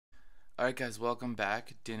Alright guys, welcome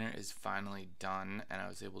back. Dinner is finally done and I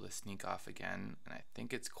was able to sneak off again, and I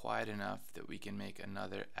think it's quiet enough that we can make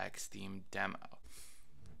another X-theme demo.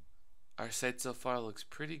 Our site so far looks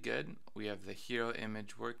pretty good. We have the hero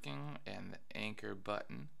image working and the anchor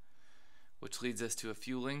button, which leads us to a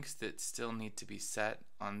few links that still need to be set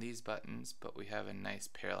on these buttons, but we have a nice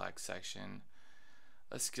parallax section,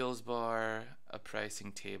 a skills bar, a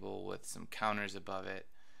pricing table with some counters above it,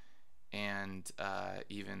 and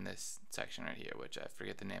even this section right here, which I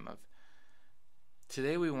forget the name of.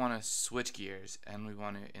 Today we want to switch gears and we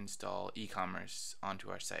want to install e-commerce onto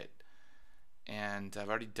our site, and I've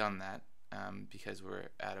already done that because we're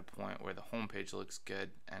at a point where the homepage looks good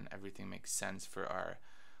and everything makes sense for our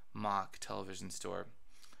mock television store,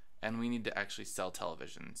 and we need to actually sell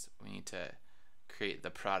televisions. We need to create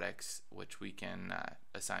the products which we can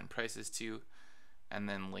assign prices to and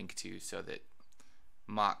then link to so that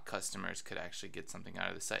mock customers could actually get something out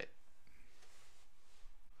of the site.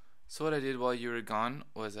 So what I did while you were gone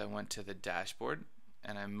was I went to the dashboard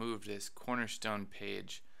and I moved this Cornerstone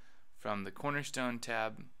page from the Cornerstone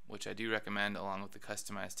tab, which I do recommend, along with the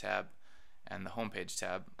Customize tab and the Homepage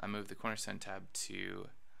tab. I moved the Cornerstone tab to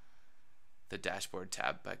the Dashboard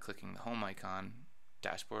tab by clicking the home icon,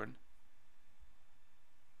 Dashboard,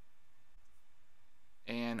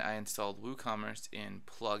 and I installed WooCommerce in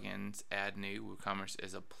plugins. Add new. WooCommerce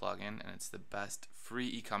is a plugin and it's the best free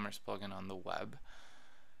e-commerce plugin on the web,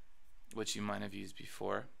 which you might have used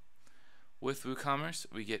before. With WooCommerce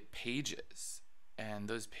we get pages, and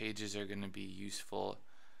those pages are going to be useful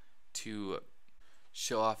to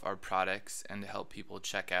show off our products and to help people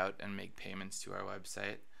check out and make payments to our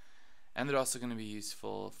website. And they're also going to be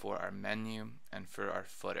useful for our menu and for our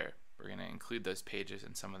footer. We're going to include those pages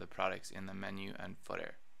and some of the products in the menu and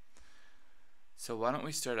footer. So why don't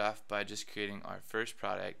we start off by just creating our first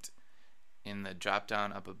product. In the drop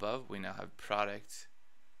down up above we now have product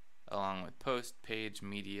along with post, page,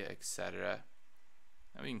 media, etc.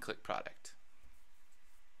 And we can click product.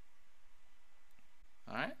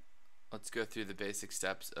 Alright, let's go through the basic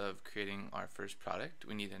steps of creating our first product.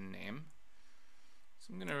 We need a name. So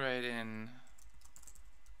I'm going to write in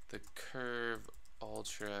the Curve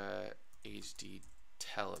Ultra HD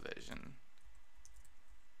television.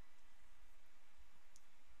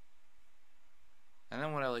 And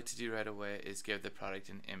then what I like to do right away is give the product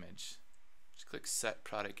an image. Just click set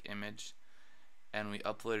product image, and we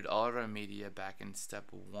uploaded all of our media back in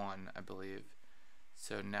step 1, I believe.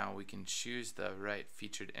 So now we can choose the right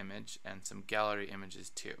featured image and some gallery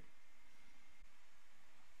images too.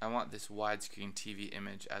 I want this widescreen TV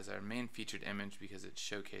image as our main featured image because it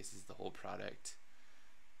showcases the whole product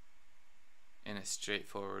in a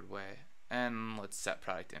straightforward way. And let's set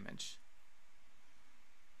product image.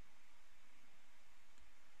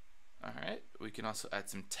 Alright, we can also add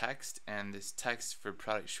some text, and this text for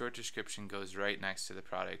product short description goes right next to the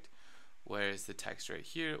product, whereas the text right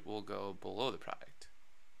here will go below the product.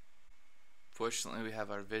 Fortunately we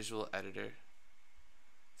have our visual editor,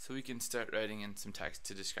 so we can start writing in some text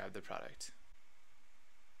to describe the product.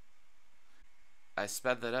 I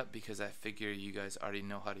sped that up because I figure you guys already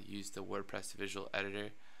know how to use the WordPress visual editor,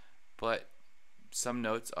 but some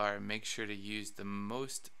notes are: make sure to use the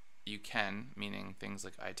most you can, meaning things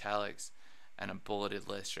like italics and a bulleted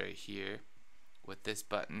list right here with this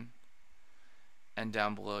button, and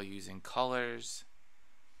down below using colors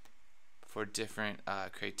for different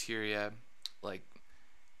criteria, like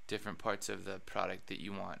different parts of the product that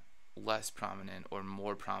you want less prominent or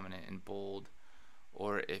more prominent in bold.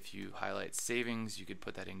 Or if you highlight savings, you could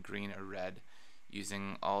put that in green or red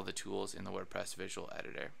using all the tools in the WordPress visual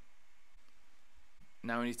editor.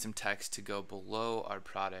 Now we need some text to go below our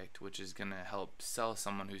product, which is going to help sell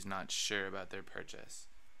someone who's not sure about their purchase.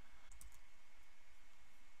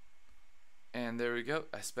 And there we go.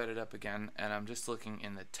 I sped it up again, and I'm just looking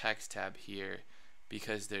in the text tab here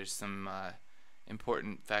because there's some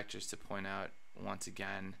important factors to point out. Once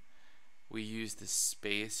again, we use the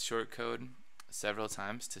space shortcode several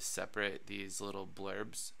times to separate these little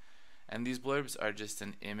blurbs, and these blurbs are just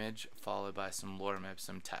an image followed by some lorem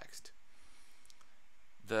ipsum text.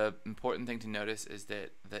 The important thing to notice is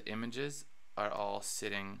that the images are all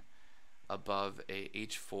sitting above a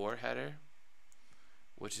H4 header,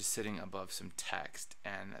 which is sitting above some text,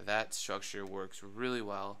 and that structure works really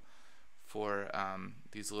well for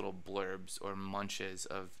these little blurbs or munches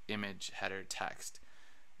of image header text.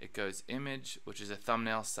 It goes image, which is a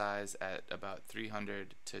thumbnail size at about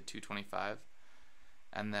 300 to 225,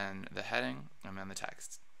 and then the heading, and then the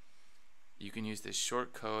text. You can use this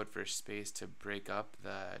short code for space to break up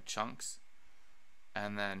the chunks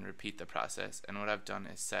and then repeat the process. And what I've done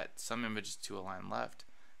is set some images to align left,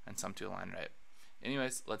 and some to align right.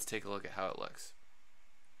 Anyways, let's take a look at how it looks.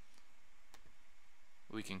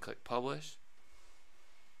 We can click publish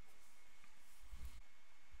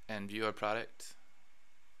and view our product,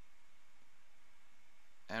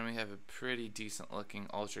 and we have a pretty decent looking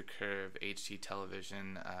ultra curve HD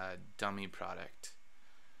television dummy product.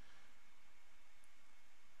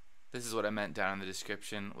 This is what I meant down in the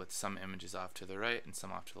description, with some images off to the right and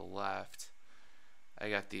some off to the left. I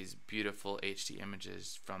got these beautiful HD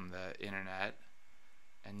images from the internet,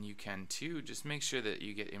 and you can too. Just make sure that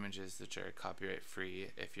you get images that are copyright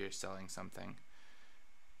free if you're selling something.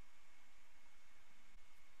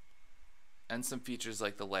 And some features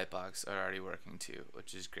like the lightbox are already working too,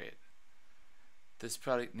 which is great. This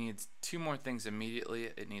product needs two more things immediately.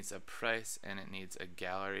 It needs a price and it needs a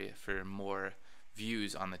gallery for more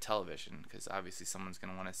views on the television, because obviously someone's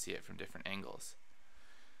going to want to see it from different angles.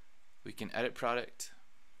 We can edit product,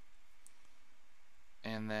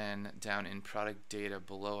 and then down in product data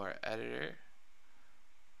below our editor,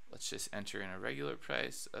 let's just enter in a regular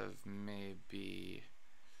price of maybe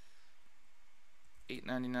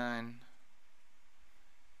 $8.99.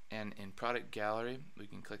 And in product gallery, we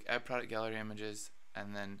can click add product gallery images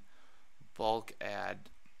and then bulk add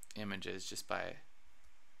images just by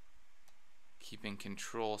keeping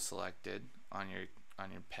control selected on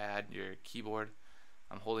your pad, your keyboard.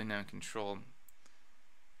 I'm holding down control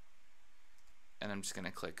and I'm just going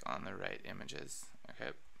to click on the right images.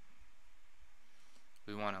 Okay.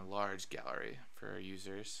 We want a large gallery for our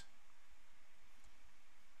users.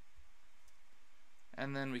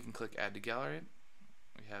 And then we can click add to gallery.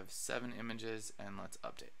 We have 7 images, and let's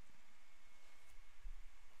update.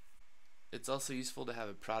 It's also useful to have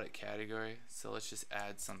a product category, so let's just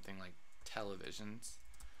add something like televisions,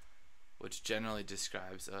 which generally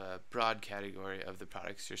describes a broad category of the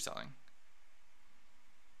products you're selling.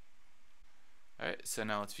 Alright, so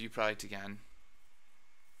now let's view product again.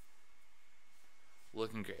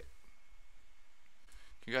 Looking great.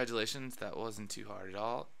 Congratulations, that wasn't too hard at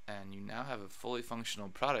all, and you now have a fully functional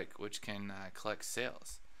product which can collect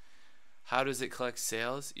sales. How does it collect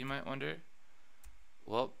sales, you might wonder?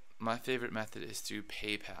 Well, my favorite method is through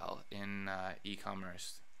PayPal in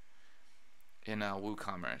e-commerce, in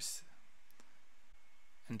WooCommerce.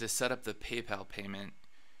 And to set up the PayPal payment,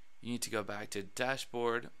 you need to go back to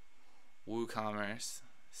Dashboard, WooCommerce,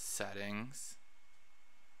 Settings.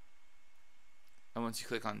 And once you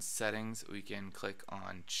click on Settings, we can click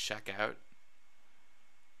on Checkout.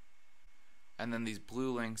 And then these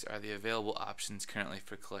blue links are the available options currently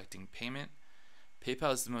for collecting payment.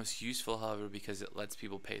 PayPal is the most useful, however, because it lets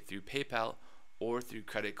people pay through PayPal or through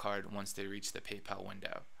credit card once they reach the PayPal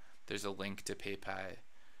window. There's a link to pay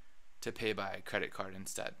by credit card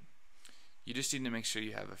instead. You just need to make sure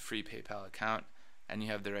you have a free PayPal account and you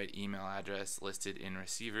have the right email address listed in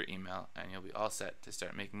receiver email, and you'll be all set to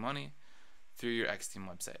start making money through your Xtheme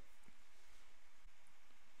website.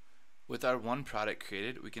 With our one product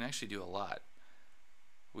created, we can actually do a lot.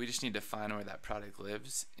 We just need to find where that product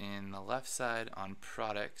lives in the left side on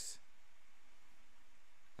products,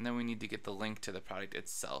 and then we need to get the link to the product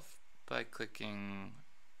itself by clicking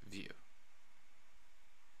view.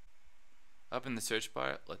 Up in the search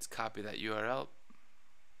bar, let's copy that URL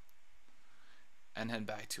and head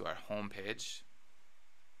back to our home page,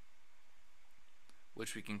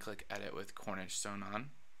 which we can click edit with cornerstone on.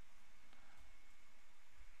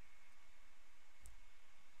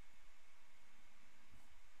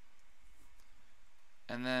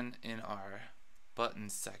 And then in our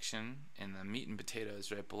buttons section, in the meat and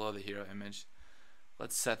potatoes right below the hero image,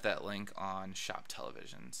 let's set that link on shop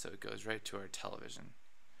television so it goes right to our television.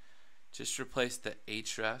 Just replace the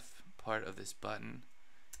href part of this button,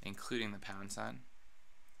 including the pound sign,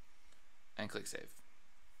 and click save.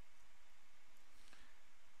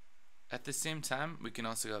 At the same time, we can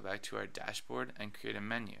also go back to our dashboard and create a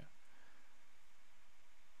menu.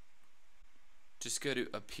 Just go to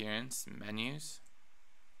Appearance, Menus.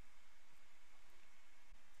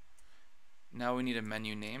 Now we need a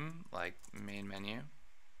menu name, like Main Menu.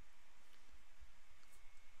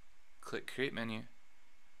 Click Create Menu.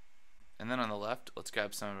 And then on the left, let's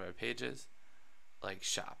grab some of our pages, like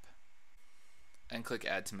Shop, and click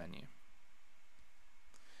Add to Menu.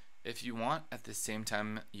 If you want, at the same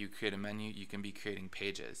time you create a menu, you can be creating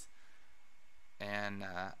pages. And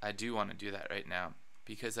I do want to do that right now,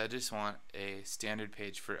 because I just want a standard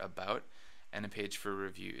page for About and a page for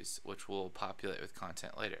Reviews, which will populate with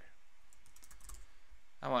content later.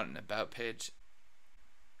 I want an About page,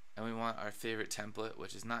 and we want our favorite template,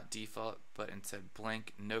 which is not default, but instead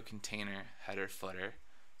blank, no container, header, footer,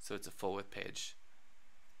 so it's a full width page.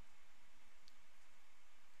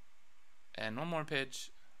 And one more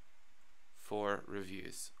page, for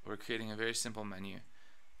reviews. We're creating a very simple menu,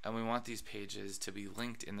 and we want these pages to be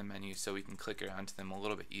linked in the menu so we can click around to them a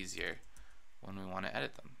little bit easier when we want to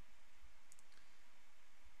edit them.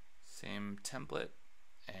 Same template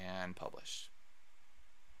and publish.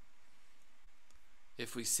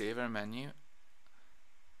 If we save our menu,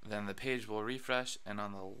 then the page will refresh, and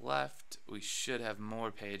on the left we should have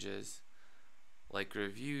more pages like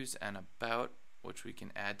reviews and about, which we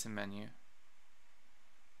can add to menu.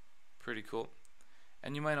 Pretty cool.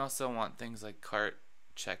 And you might also want things like cart,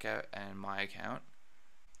 checkout, and my account,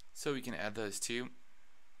 so we can add those too.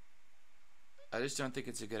 I just don't think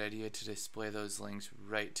it's a good idea to display those links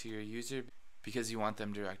right to your user, because you want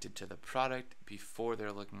them directed to the product before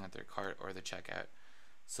they're looking at their cart or the checkout.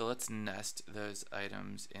 So let's nest those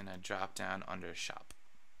items in a drop down under shop.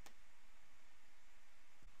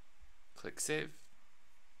 Click save.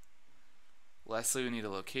 Lastly, we need a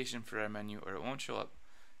location for our menu or it won't show up.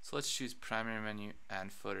 So let's choose primary menu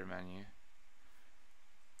and footer menu,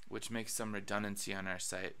 which makes some redundancy on our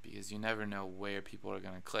site because you never know where people are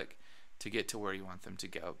going to click to get to where you want them to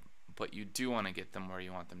go, but you do want to get them where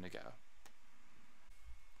you want them to go.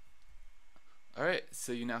 Alright,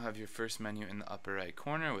 so you now have your first menu in the upper right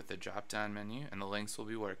corner with the drop down menu, and the links will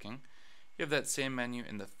be working. You have that same menu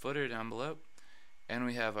in the footer down below, and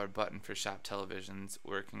we have our button for shop televisions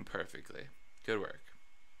working perfectly. Good work.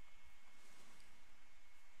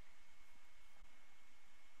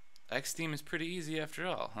 Xtheme is pretty easy after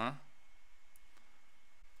all, huh?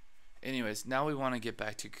 Anyways, now we want to get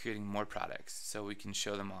back to creating more products so we can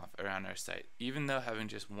show them off around our site, even though having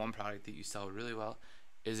just one product that you sell really well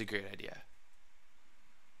is a great idea.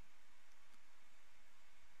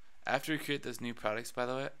 After we create those new products, by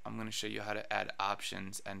the way, I'm going to show you how to add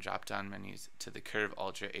options and drop-down menus to the Curve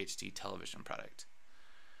Ultra HD television product.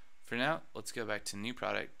 For now, let's go back to new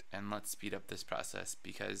product and let's speed up this process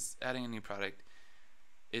because adding a new product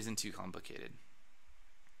isn't too complicated.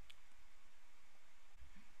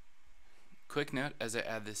 Quick note as I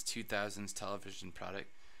add this 2000s television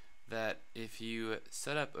product that if you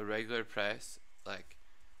set up a regular price like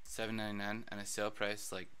 $7.99 and a sale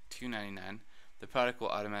price like $2.99, the product will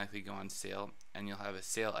automatically go on sale and you'll have a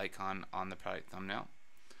sale icon on the product thumbnail.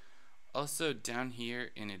 Also down here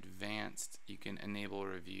in advanced you can enable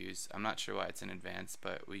reviews. I'm not sure why it's in advanced,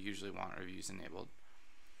 but we usually want reviews enabled.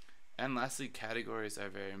 And lastly, categories are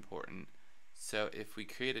very important. So if we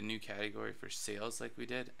create a new category for sales like we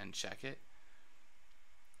did and check it,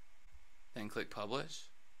 then click publish,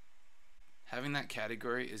 having that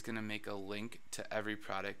category is going to make a link to every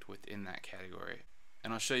product within that category.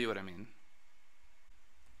 And I'll show you what I mean.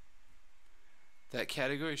 That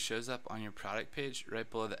category shows up on your product page right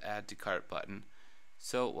below the add to cart button.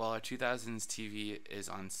 So while our 2000s TV is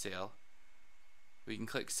on sale, we can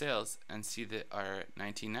click sales and see that our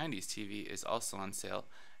 1990s TV is also on sale,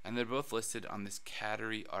 and they're both listed on this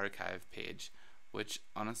category archive page, which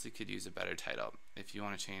honestly could use a better title. If you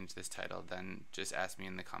want to change this title, then just ask me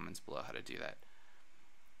in the comments below how to do that.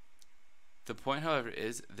 The point, however,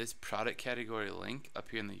 is this product category link up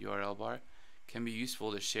here in the URL bar can be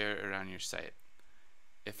useful to share around your site.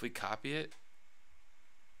 If we copy it,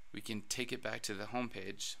 we can take it back to the home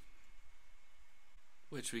page,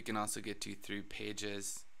 which we can also get to through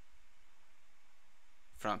pages,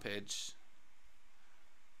 front page,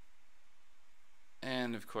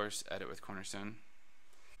 and of course edit with Cornerstone.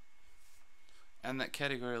 And that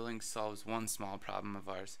category link solves one small problem of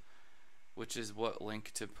ours, which is what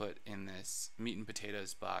link to put in this meat and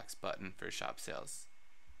potatoes box button for shop sales.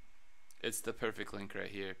 It's the perfect link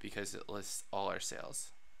right here because it lists all our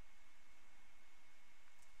sales.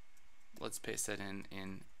 Let's paste that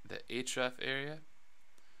in the href area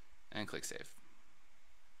and click save.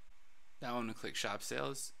 Now when we click shop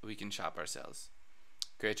sales, we can shop our sales.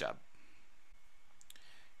 Great job.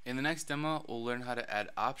 In the next demo, we'll learn how to add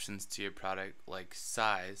options to your product like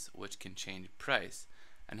size, which can change price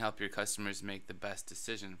and help your customers make the best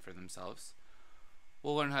decision for themselves.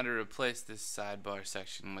 We'll learn how to replace this sidebar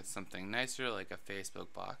section with something nicer like a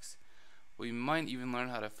Facebook box. We might even learn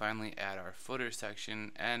how to finally add our footer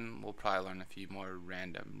section, and we'll probably learn a few more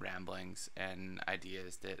random ramblings and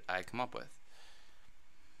ideas that I come up with.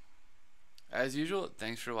 As usual,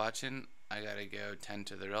 thanks for watching. I gotta go tend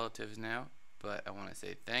to the relatives now, but I want to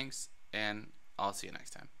say thanks, and I'll see you next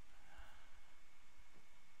time.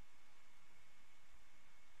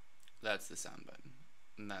 That's the sound button,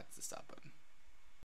 and that's the stop button.